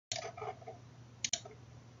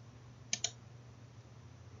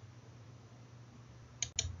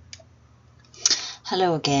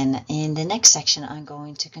Hello again. In the next section, I'm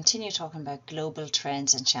going to continue talking about global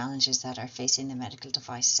trends and challenges that are facing the medical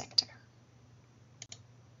device sector.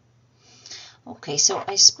 Okay, so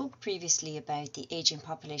I spoke previously about the aging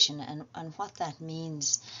population and what that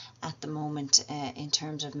means at the moment in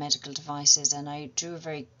terms of medical devices, and I drew a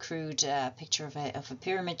very crude picture of a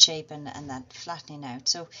pyramid shape and that flattening out.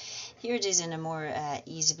 So here it is in a more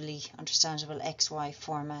easily understandable XY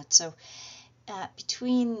format. So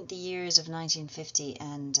between the years of 1950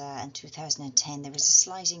 and 2010, there was a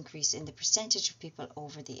slight increase in the percentage of people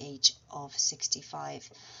over the age of 65.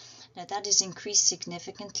 Now that has increased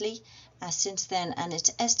significantly since then, and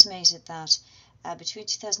it's estimated that between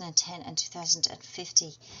 2010 and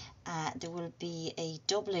 2050 there will be a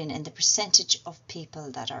doubling in the percentage of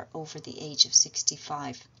people that are over the age of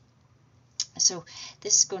 65. So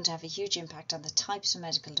this is going to have a huge impact on the types of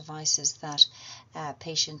medical devices that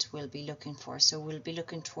patients will be looking for. So we'll be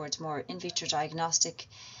looking towards more in vitro diagnostic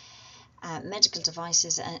medical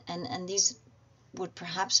devices, and these would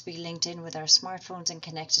perhaps be linked in with our smartphones and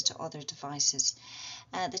connected to other devices.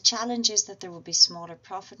 The challenge is that there will be smaller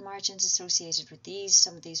profit margins associated with these.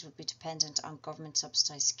 Some of these will be dependent on government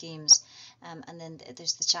subsidised schemes, and then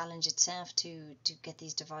there's the challenge itself to get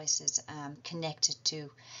these devices connected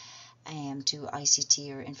to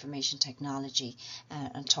ICT or information technology.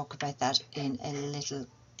 I'll talk about that in a little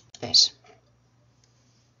bit.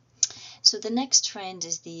 So the next trend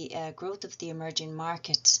is the growth of the emerging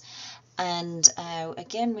markets. And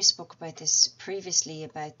again, we spoke about this previously,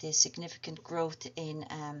 about the significant growth in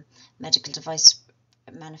medical device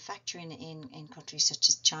manufacturing in countries such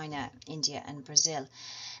as China, India and Brazil.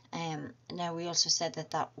 Now we also said that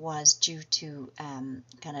that was due to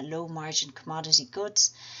kind of low margin commodity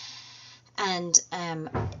goods, and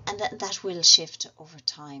that will shift over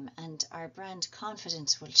time, and our brand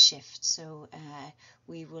confidence will shift. So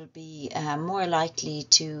we will be more likely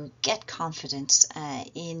to get confidence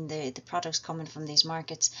in the products coming from these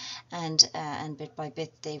markets, and bit by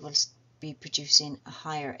bit they will be producing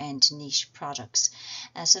higher end niche products.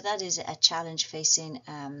 So that is a challenge facing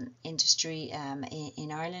industry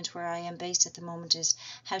in Ireland, where I am based at the moment, is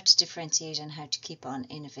how to differentiate and how to keep on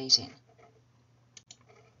innovating.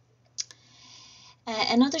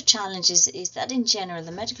 Another challenge is that in general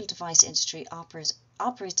the medical device industry operates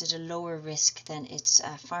at a lower risk than its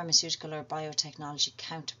pharmaceutical or biotechnology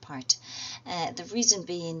counterpart. The reason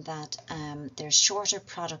being that there's shorter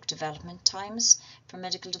product development times for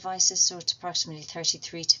medical devices, so it's approximately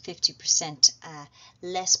 33 to 50%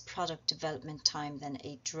 less product development time than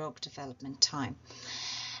a drug development time.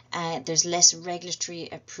 There's less regulatory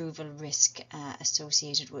approval risk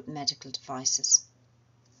associated with medical devices.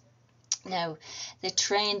 Now, the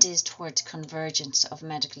trend is towards convergence of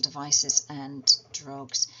medical devices and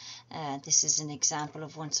drugs. This is an example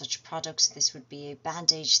of one such product. This would be a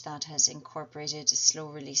bandage that has incorporated a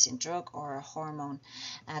slow-releasing drug or a hormone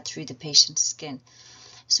through the patient's skin.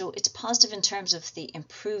 So it's positive in terms of the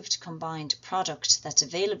improved combined product that's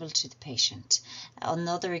available to the patient.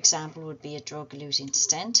 Another example would be a drug-eluting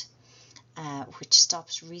stent, which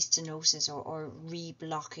stops restenosis or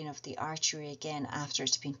re-blocking of the artery again after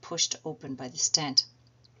it's been pushed open by the stent.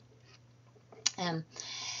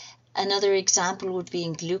 Another example would be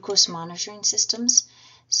in glucose monitoring systems.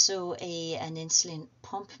 So an insulin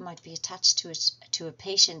pump might be attached to a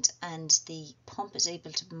patient, and the pump is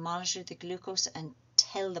able to monitor the glucose and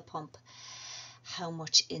tell the pump how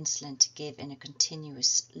much insulin to give in a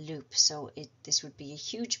continuous loop. So this would be a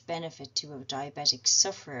huge benefit to a diabetic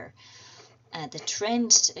sufferer. The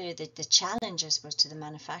trend, the challenge, I suppose, to the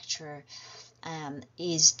manufacturer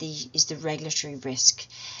is the regulatory risk.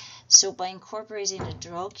 So by incorporating a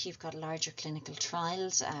drug, you've got larger clinical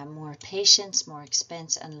trials, more patients, more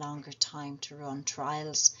expense, and longer time to run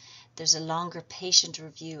trials. There's a longer patient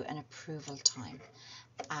review and approval time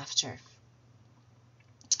after.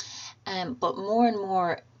 But more and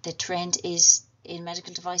more, the trend is in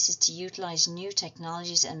medical devices to utilize new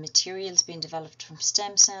technologies and materials being developed from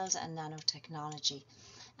stem cells and nanotechnology,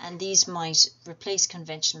 and these might replace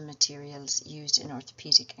conventional materials used in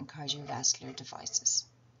orthopedic and cardiovascular devices.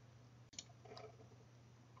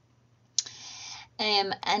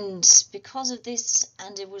 And because of this,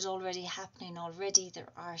 and it was already happening already, there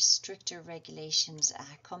are stricter regulations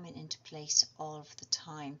coming into place all of the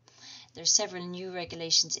time. There are several new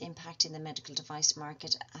regulations impacting the medical device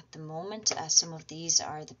market at the moment. Some of these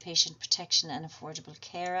are the Patient Protection and Affordable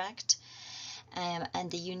Care Act,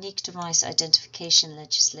 and the Unique Device Identification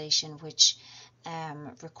legislation, which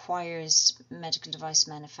requires medical device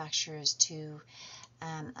manufacturers to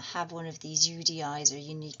have one of these UDIs, or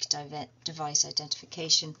unique device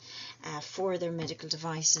identification, for their medical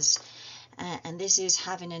devices. and this is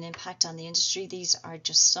having an impact on the industry. These are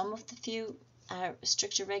just some of the few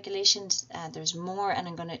stricter regulations. There's more, and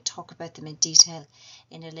I'm going to talk about them in detail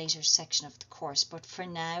in a later section of the course. But for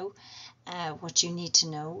now, what you need to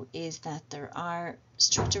know is that there are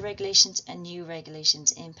stricter regulations and new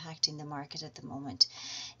regulations impacting the market at the moment.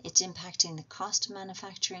 It's impacting the cost of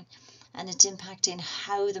manufacturing, and it's impacting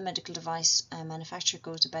how the medical device manufacturer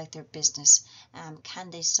goes about their business. Can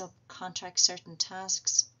they subcontract certain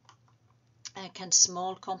tasks? Can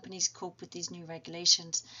small companies cope with these new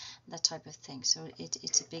regulations? That type of thing. So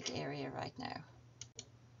it's a big area right now.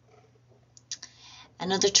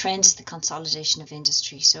 Another trend is the consolidation of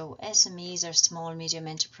industry. So SMEs are small, medium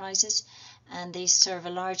enterprises, and they serve a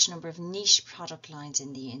large number of niche product lines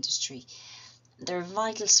in the industry. They're a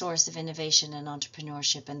vital source of innovation and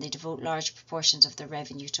entrepreneurship, and they devote large proportions of their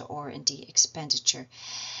revenue to R&D expenditure.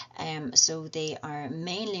 So they are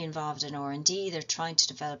mainly involved in R&D. They're trying to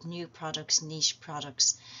develop new products, niche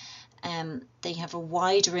products. They have a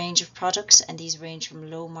wide range of products, and these range from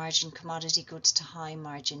low margin commodity goods to high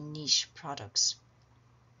margin niche products.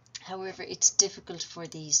 However, it's difficult for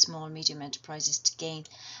these small medium enterprises to gain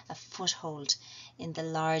a foothold in the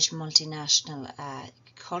large multinational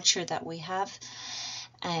culture that we have.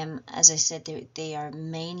 As I said, they are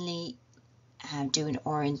mainly doing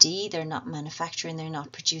R&D. They're not manufacturing, they're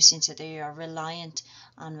not producing, so they are reliant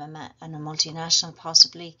on a multinational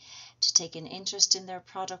possibly to take an interest in their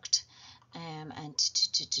product and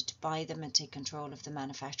to buy them and take control of the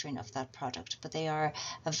manufacturing of that product. But they are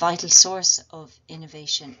a vital source of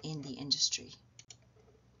innovation in the industry.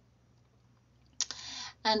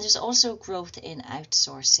 And there's also growth in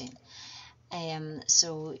outsourcing.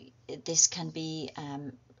 So this can be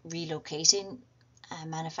relocating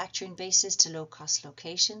manufacturing bases to low-cost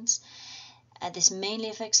locations. This mainly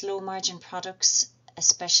affects low-margin products,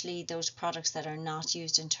 especially those products that are not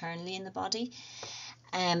used internally in the body.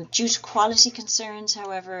 Due to quality concerns,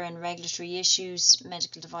 however, and regulatory issues,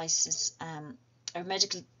 medical devices or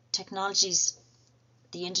medical technologies,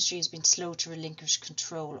 the industry has been slow to relinquish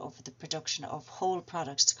control over the production of whole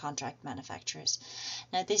products to contract manufacturers.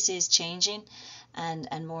 Now this is changing,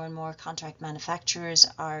 and more contract manufacturers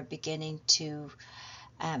are beginning to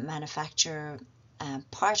manufacture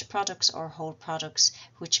part products or whole products,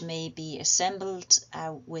 which may be assembled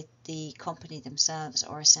with the company themselves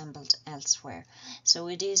or assembled elsewhere. So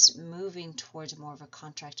it is moving towards more of a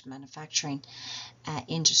contract manufacturing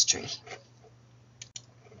industry.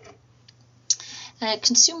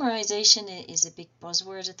 Consumerization is a big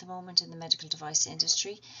buzzword at the moment in the medical device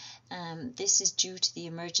industry. This is due to the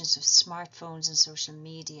emergence of smartphones and social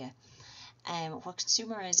media. What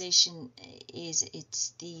consumerization is,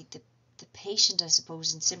 it's the patient, I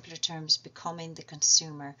suppose, in simpler terms, becoming the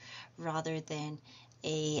consumer rather than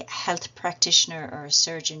a health practitioner or a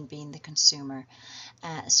surgeon being the consumer.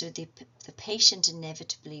 So the patient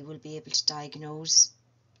inevitably will be able to diagnose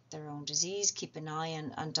their own disease, keep an eye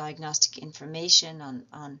on diagnostic information,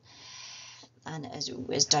 on as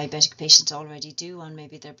diabetic patients already do, on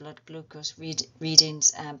maybe their blood glucose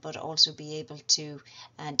readings, but also be able to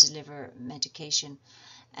deliver medication.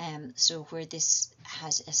 So where this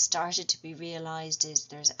has started to be realized is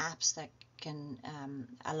there's apps that can,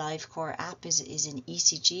 a LiveCore app is an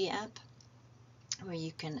ECG app where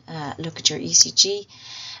you can look at your ECG,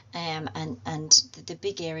 and the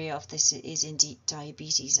big area of this is indeed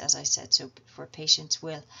diabetes, as I said, so where patients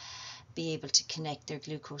will be able to connect their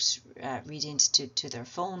glucose readings to their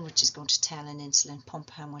phone, which is going to tell an insulin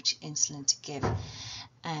pump how much insulin to give.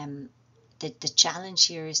 The challenge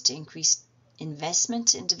here is to increase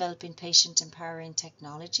investment in developing patient empowering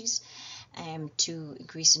technologies, to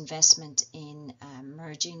increase investment in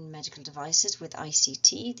merging medical devices with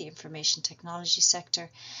ICT, the information technology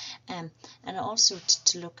sector, and also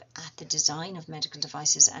to look at the design of medical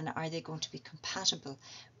devices, and are they going to be compatible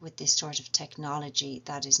with this sort of technology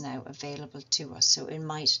that is now available to us. So it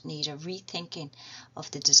might need a rethinking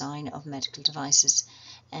of the design of medical devices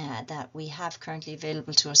that we have currently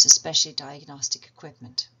available to us, especially diagnostic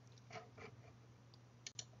equipment.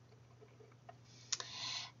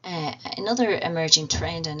 Another emerging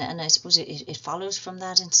trend, and I suppose it follows from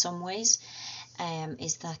that in some ways,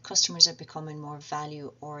 is that customers are becoming more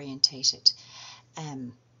value orientated.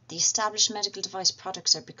 The established medical device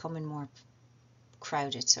products are becoming more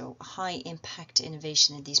crowded, so high impact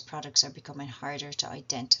innovation in these products are becoming harder to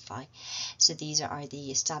identify. So these are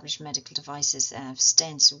the established medical devices,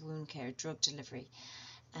 stents, wound care, drug delivery,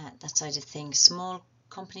 that side of things. Small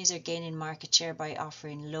companies are gaining market share by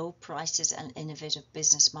offering low prices and innovative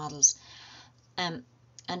business models. And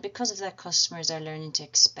because of that, customers are learning to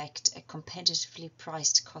expect a competitively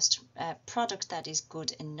priced product that is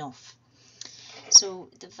good enough. So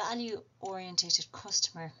the value-orientated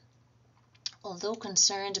customer, although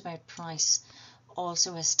concerned about price,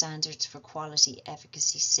 also has standards for quality,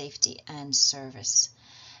 efficacy, safety and service.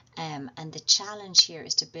 And the challenge here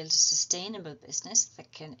is to build a sustainable business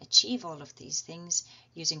that can achieve all of these things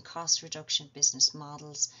using cost reduction business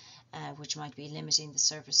models, which might be limiting the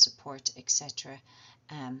service support, etc.,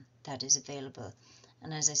 that is available.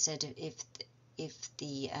 And as I said, if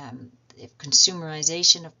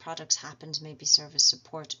consumerization of products happens, maybe service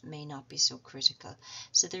support may not be so critical.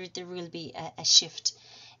 So there will be a shift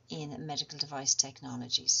in medical device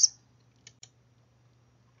technologies.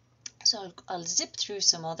 So I'll zip through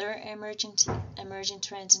some other emerging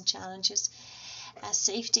trends and challenges.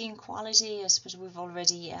 Safety and quality, I suppose we've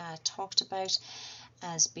already talked about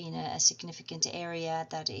as being a significant area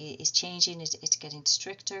that is changing. It's getting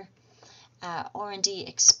stricter. R&D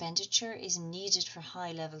expenditure is needed for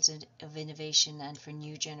high levels of innovation and for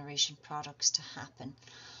new generation products to happen.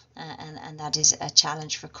 And that is a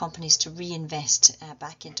challenge for companies to reinvest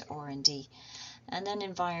back into R&D. And then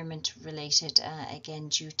environment related, again,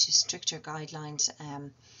 due to stricter guidelines,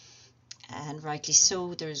 and rightly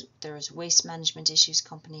so, there's waste management issues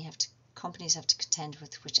companies have to contend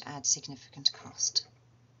with, which add significant cost.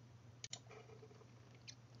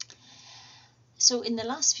 So in the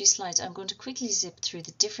last few slides, I'm going to quickly zip through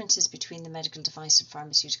the differences between the medical device and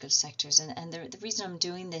pharmaceutical sectors. And the reason I'm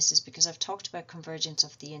doing this is because I've talked about convergence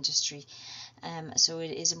of the industry. So it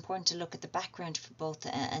is important to look at the background for both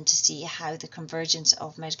and to see how the convergence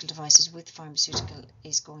of medical devices with pharmaceutical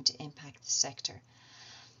is going to impact the sector.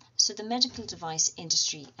 So the medical device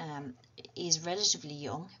industry is relatively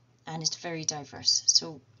young and it's very diverse.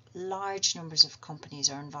 So large numbers of companies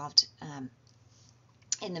are involved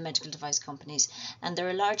in the medical device companies, and there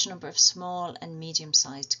are a large number of small and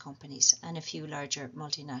medium-sized companies and a few larger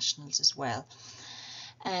multinationals as well.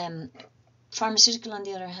 Pharmaceutical, on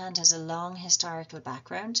the other hand, has a long historical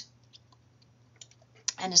background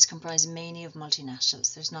and is comprised mainly of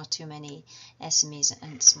multinationals. There's not too many SMEs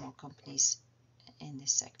and small companies in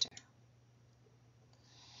this sector.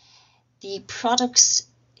 The products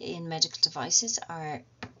in medical devices are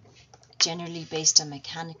generally based on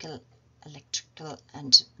mechanical, electrical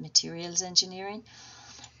and materials engineering.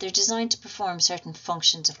 They're designed to perform certain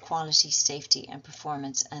functions of quality, safety and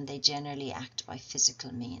performance, and they generally act by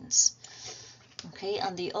physical means. Okay,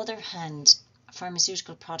 on the other hand,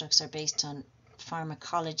 pharmaceutical products are based on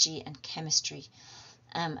pharmacology and chemistry,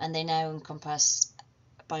 and they now encompass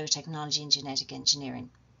biotechnology and genetic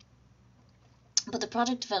engineering. But the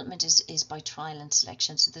product development is by trial and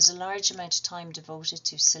selection, so there's a large amount of time devoted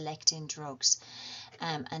to selecting drugs,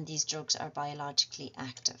 and these drugs are biologically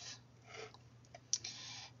active.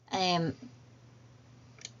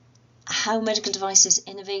 How medical devices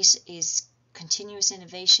innovate is continuous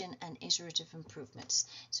innovation and iterative improvements.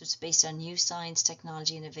 So it's based on new science,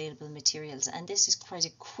 technology and available materials, and this is quite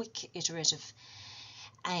a quick iterative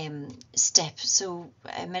step. So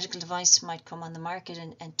a medical device might come on the market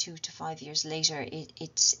and 2 to 5 years later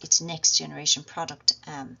its next generation product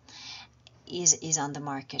is on the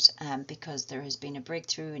market, because there has been a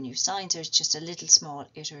breakthrough in new science. There's just a little small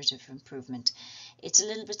iterative improvement. It's a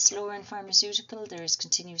little bit slower in pharmaceutical. There is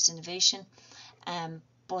continuous innovation,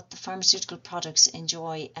 but the pharmaceutical products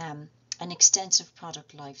enjoy an extensive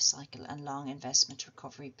product life cycle and long investment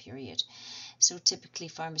recovery period. So typically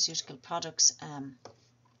pharmaceutical products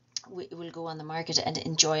will go on the market and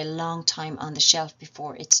enjoy a long time on the shelf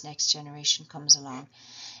before its next generation comes along.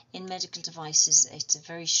 In medical devices, it's a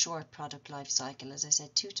very short product life cycle, as I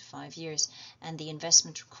said, 2 to 5 years, and the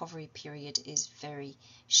investment recovery period is very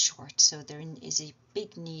short. So there is a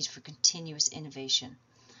big need for continuous innovation.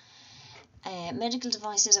 Medical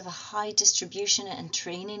devices have a high distribution and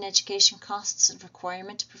training education costs and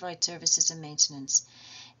requirement to provide services and maintenance.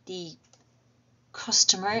 The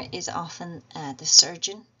customer is often the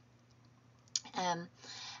surgeon,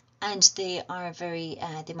 and they are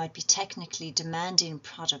they might be technically demanding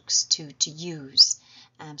products to use.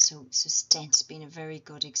 So stents being a very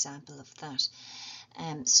good example of that.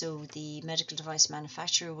 So the medical device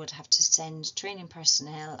manufacturer would have to send training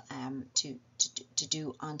personnel to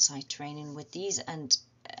do on-site training with these, and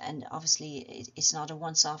obviously it's not a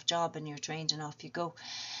once-off job and you're trained and off you go.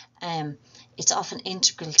 It's often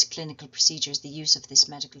integral to clinical procedures, the use of this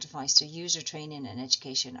medical device, so user training and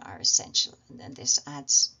education are essential, and then this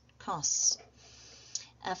adds costs.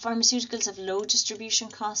 Pharmaceuticals have low distribution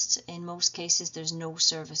costs. In most cases there's no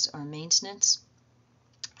service or maintenance,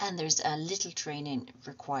 and there's a little training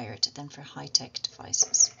required than for high-tech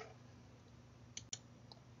devices.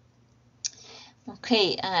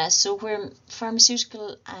 Okay, so where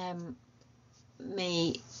pharmaceutical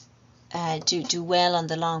may do well on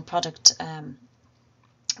the long product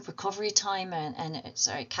recovery time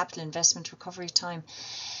and capital investment recovery time,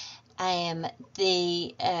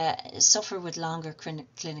 they suffer with longer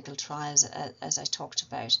clinical trials, as I talked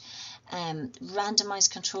about.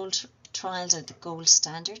 Randomized controlled trials are the gold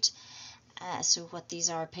standard. So what these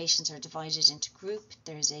are, patients are divided into group.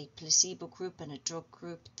 There's a placebo group and a drug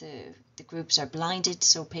group. The groups are blinded,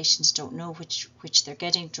 so patients don't know which they're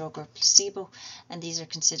getting, drug or placebo, and these are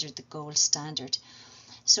considered the gold standard.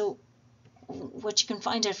 So what you can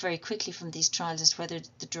find out very quickly from these trials is whether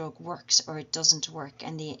the drug works or it doesn't work,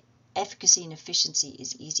 and the efficacy and efficiency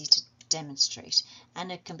is easy to demonstrate,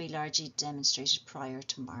 and it can be largely demonstrated prior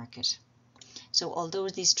to market. So although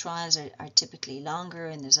these trials are typically longer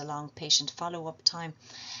and there's a long patient follow-up time,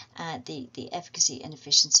 the efficacy and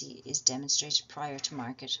efficiency is demonstrated prior to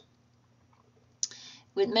market.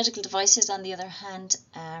 With medical devices, on the other hand,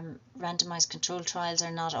 randomized controlled trials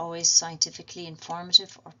are not always scientifically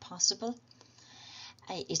informative or possible.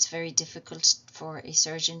 It's very difficult for a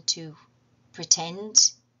surgeon to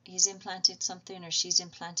pretend he's implanting something or she's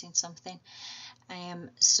implanting something.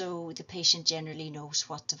 So the patient generally knows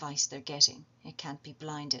what device they're getting. It can't be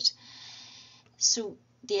blinded. So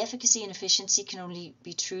the efficacy and efficiency can only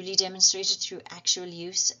be truly demonstrated through actual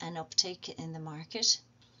use and uptake in the market.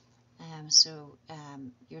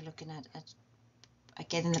 You're looking at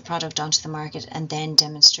getting the product onto the market and then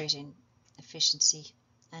demonstrating efficiency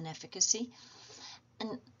and efficacy.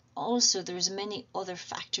 And also, there's many other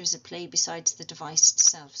factors at play besides the device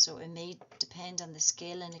itself, so it may depend on the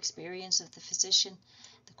skill and experience of the physician,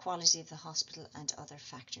 the quality of the hospital, and other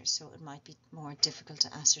factors, so it might be more difficult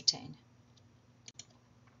to ascertain.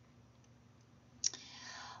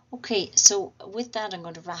 Okay, so with that, I'm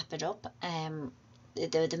going to wrap it up.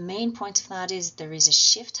 The main point of that is there is a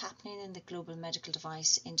shift happening in the global medical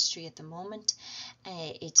device industry at the moment.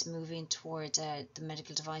 It's moving toward the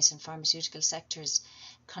medical device and pharmaceutical sectors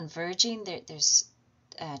converging. There's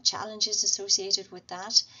challenges associated with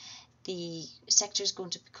that. The sector is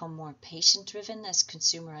going to become more patient-driven as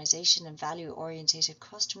consumerization and value-orientated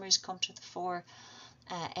customers come to the fore.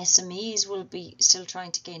 SMEs will be still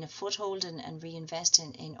trying to gain a foothold and reinvest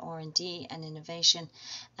in R&D and innovation,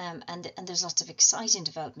 and there's lots of exciting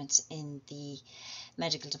developments in the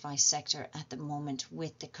medical device sector at the moment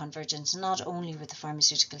with the convergence, not only with the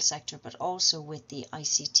pharmaceutical sector but also with the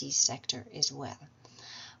ICT sector as well.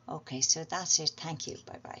 Okay, so that's it. Thank you.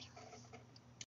 Bye bye.